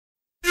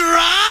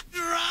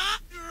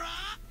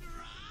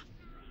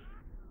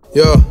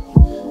Yo.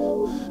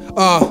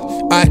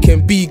 I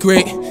can be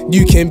great,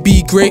 you can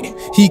be great,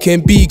 he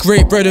can be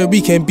great, brother,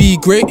 we can be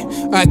great.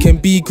 I can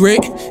be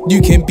great,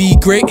 you can be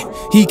great,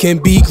 he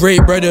can be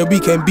great, brother, we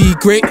can be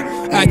great.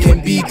 I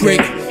can be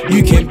great,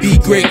 you can be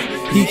great,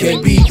 he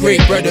can be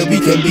great, brother, we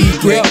can be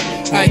great.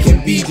 I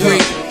can be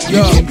great,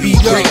 you can be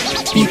great,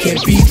 he can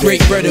be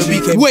great, brother,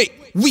 we can. Wait!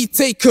 We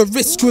take a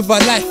risk with our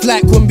life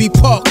like when we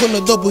park on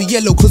a double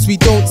yellow cause we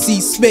don't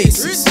see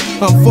spaces.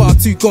 I'm far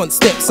too gone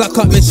steps, I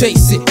can't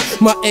retrace it.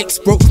 My ex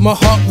broke my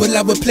heart, will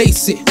I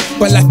replace it?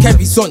 But life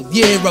carries on,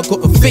 yeah, I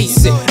gotta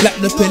face it. Like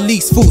the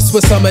police force,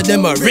 for some of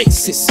them are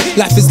racist.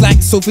 Life is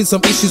like solving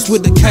some issues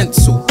with a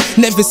cancel.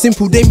 Never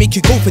simple, they make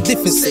you go for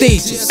different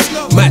stages.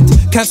 Mad,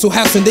 cancel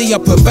house and they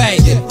are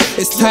providing.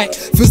 It's tight,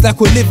 feels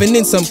like we're living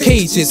in some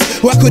cages.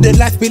 Why couldn't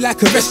life be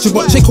like a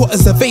restaurant? Check what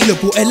is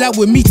available,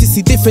 allowing me to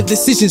see different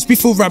decisions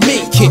before I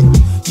make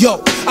it.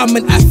 Yo, I'm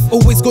an ath,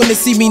 always gonna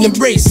see me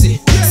embrace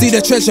it. See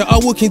the treasure, I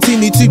will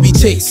continue to be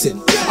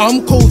chasing.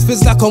 I'm cold,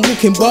 feels like I'm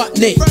walking butt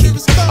naked.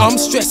 I'm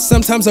stressed,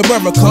 sometimes I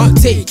worry, can't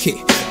take it.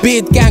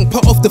 Beard gang,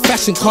 part of the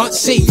fashion, can't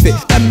shave it.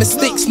 And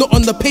mistakes not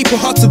on the paper,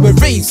 hard to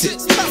erase it.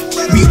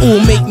 We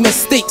all make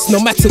mistakes, no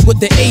matter what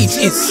the age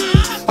is.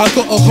 I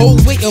got a whole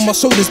weight on my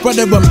shoulders,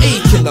 brother, I'm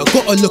aching. I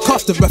gotta look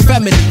after a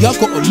family, I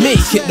gotta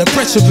make it. The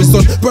pressure is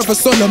on, brother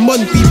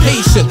Solomon, be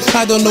patient.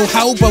 I don't know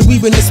how, but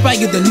we will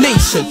inspire the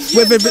nation.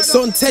 Whether it's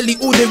on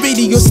telly or the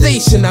radio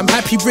station, I'm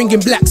happy bringing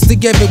blacks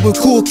together with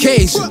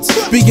Caucasians,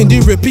 bringing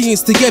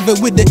Europeans together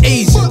with the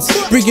Asians,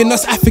 bringing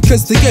us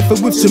Africans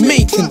together with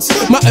Jamaicans.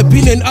 My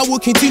opinion, I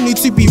will continue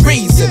to be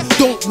raising.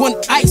 Don't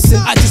want icing,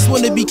 I just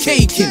wanna be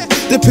caking.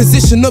 The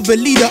position of a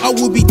leader I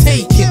will be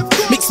taking.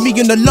 Makes me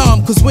an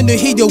alarm, cause when you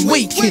hear you're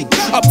waking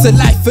up to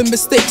life and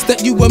mistakes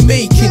that you were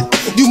making.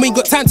 You ain't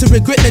got time to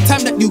regret the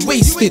time that you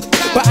wasted,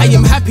 but I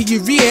am happy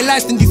you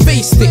realized and you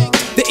faced it.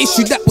 The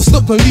issue that was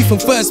stopping you from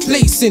first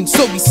placing.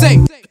 So we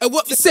say,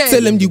 what we say,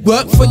 tell them you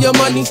work for your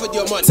money.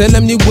 Tell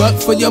them you work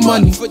for your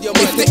money.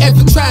 If they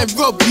ever try and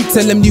rob you,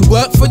 tell them you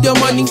work for your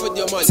money.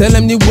 Tell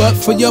them you work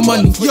for your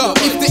money. Yo,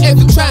 if they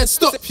ever try and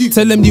stop you,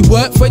 tell them you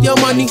work for your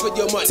money.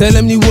 Tell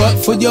them you work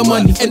for your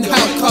money. And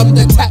how come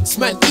the tax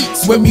man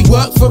eats when we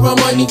work for our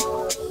money?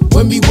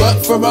 When we work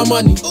for our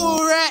money.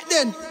 Alright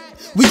then,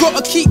 we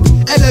gotta keep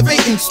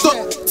elevating. Stop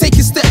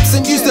taking steps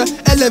and use the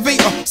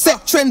elevator.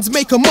 Set trends,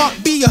 make a mark,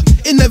 be a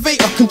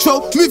innovator.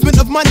 Control movement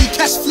of money,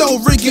 cash flow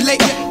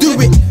regulator. Do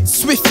it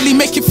swiftly,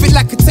 make it fit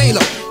like a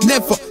tailor.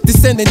 Never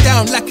descending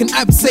down like an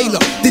abseiler.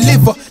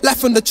 Deliver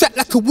life on the track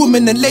like a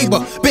woman in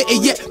labour. Better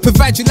yet,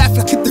 provide your life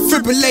like a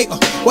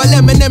defibrillator. While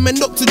Eminem and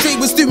Dr. Dre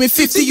was doing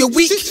 50 a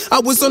week, I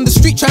was on the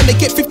street trying to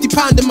get 50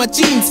 pound in my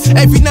jeans.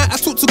 Every night I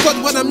talk to God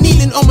when I'm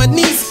kneeling on my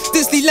knees.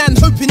 Disneyland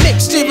hoping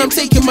next year I'm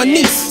taking my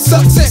niece.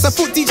 Success, I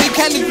thought DJ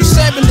Khaled was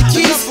sharing the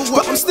keys,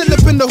 but I'm still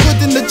up in the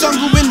hood, in the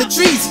jungle, in the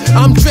trees.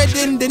 I'm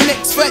dreading the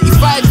next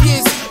 35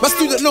 years. My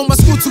student loan, my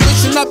school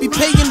tuition, I'll be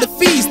paying the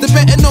fees. They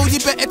better know,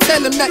 you better tell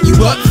them that you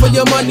work for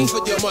your money.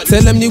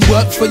 Tell them you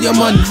work for your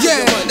money.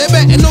 Yeah, they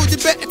better know, you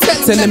better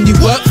tell them you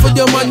work for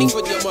your money.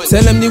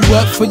 Tell them you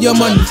work for your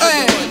money.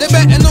 They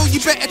better know,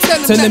 you better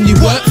tell them you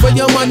work for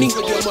your money.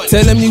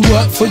 Tell them you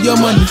work for your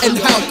money.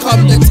 And how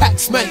come the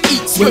tax man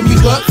eats when we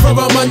work for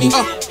our money?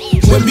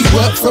 When we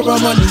work for our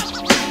money.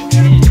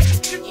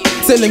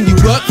 Tell them you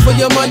work for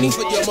your money.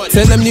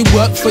 Tell them you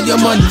work for your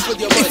money.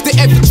 If they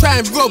ever try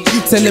and rob you,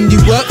 tell them you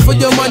work for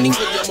your money.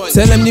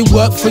 Tell them you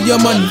work for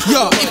your money.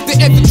 Yo, if they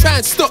ever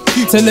try and stop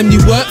you, tell them you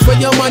work for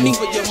your money.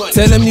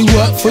 Tell them you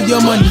work for your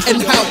money.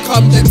 And how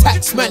come the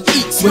tax man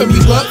eats when we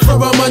work for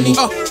our money?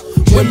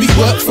 When we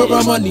work for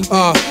our money.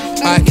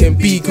 I can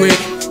be great,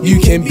 you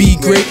can be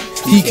great,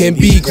 he can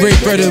be great,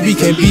 brother, we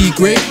can be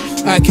great.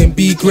 I can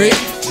be great,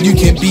 you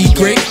can be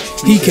great,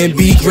 he can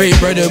be great,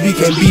 brother, we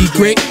can be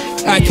great.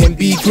 I can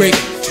be great,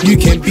 you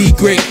can be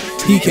great,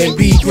 he can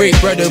be great,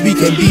 brother, we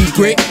can be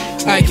great.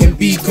 I can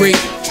be great,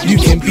 you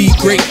can be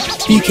great,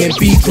 he can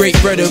be great,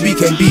 brother, we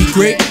can be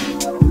great.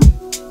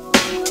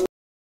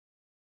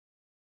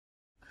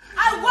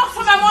 I work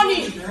for my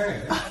money.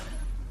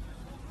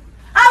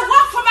 I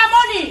work for my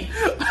money.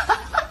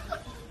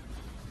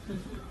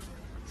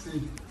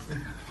 See,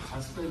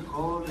 I spend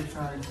all the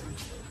time.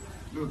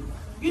 Look.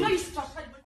 You know you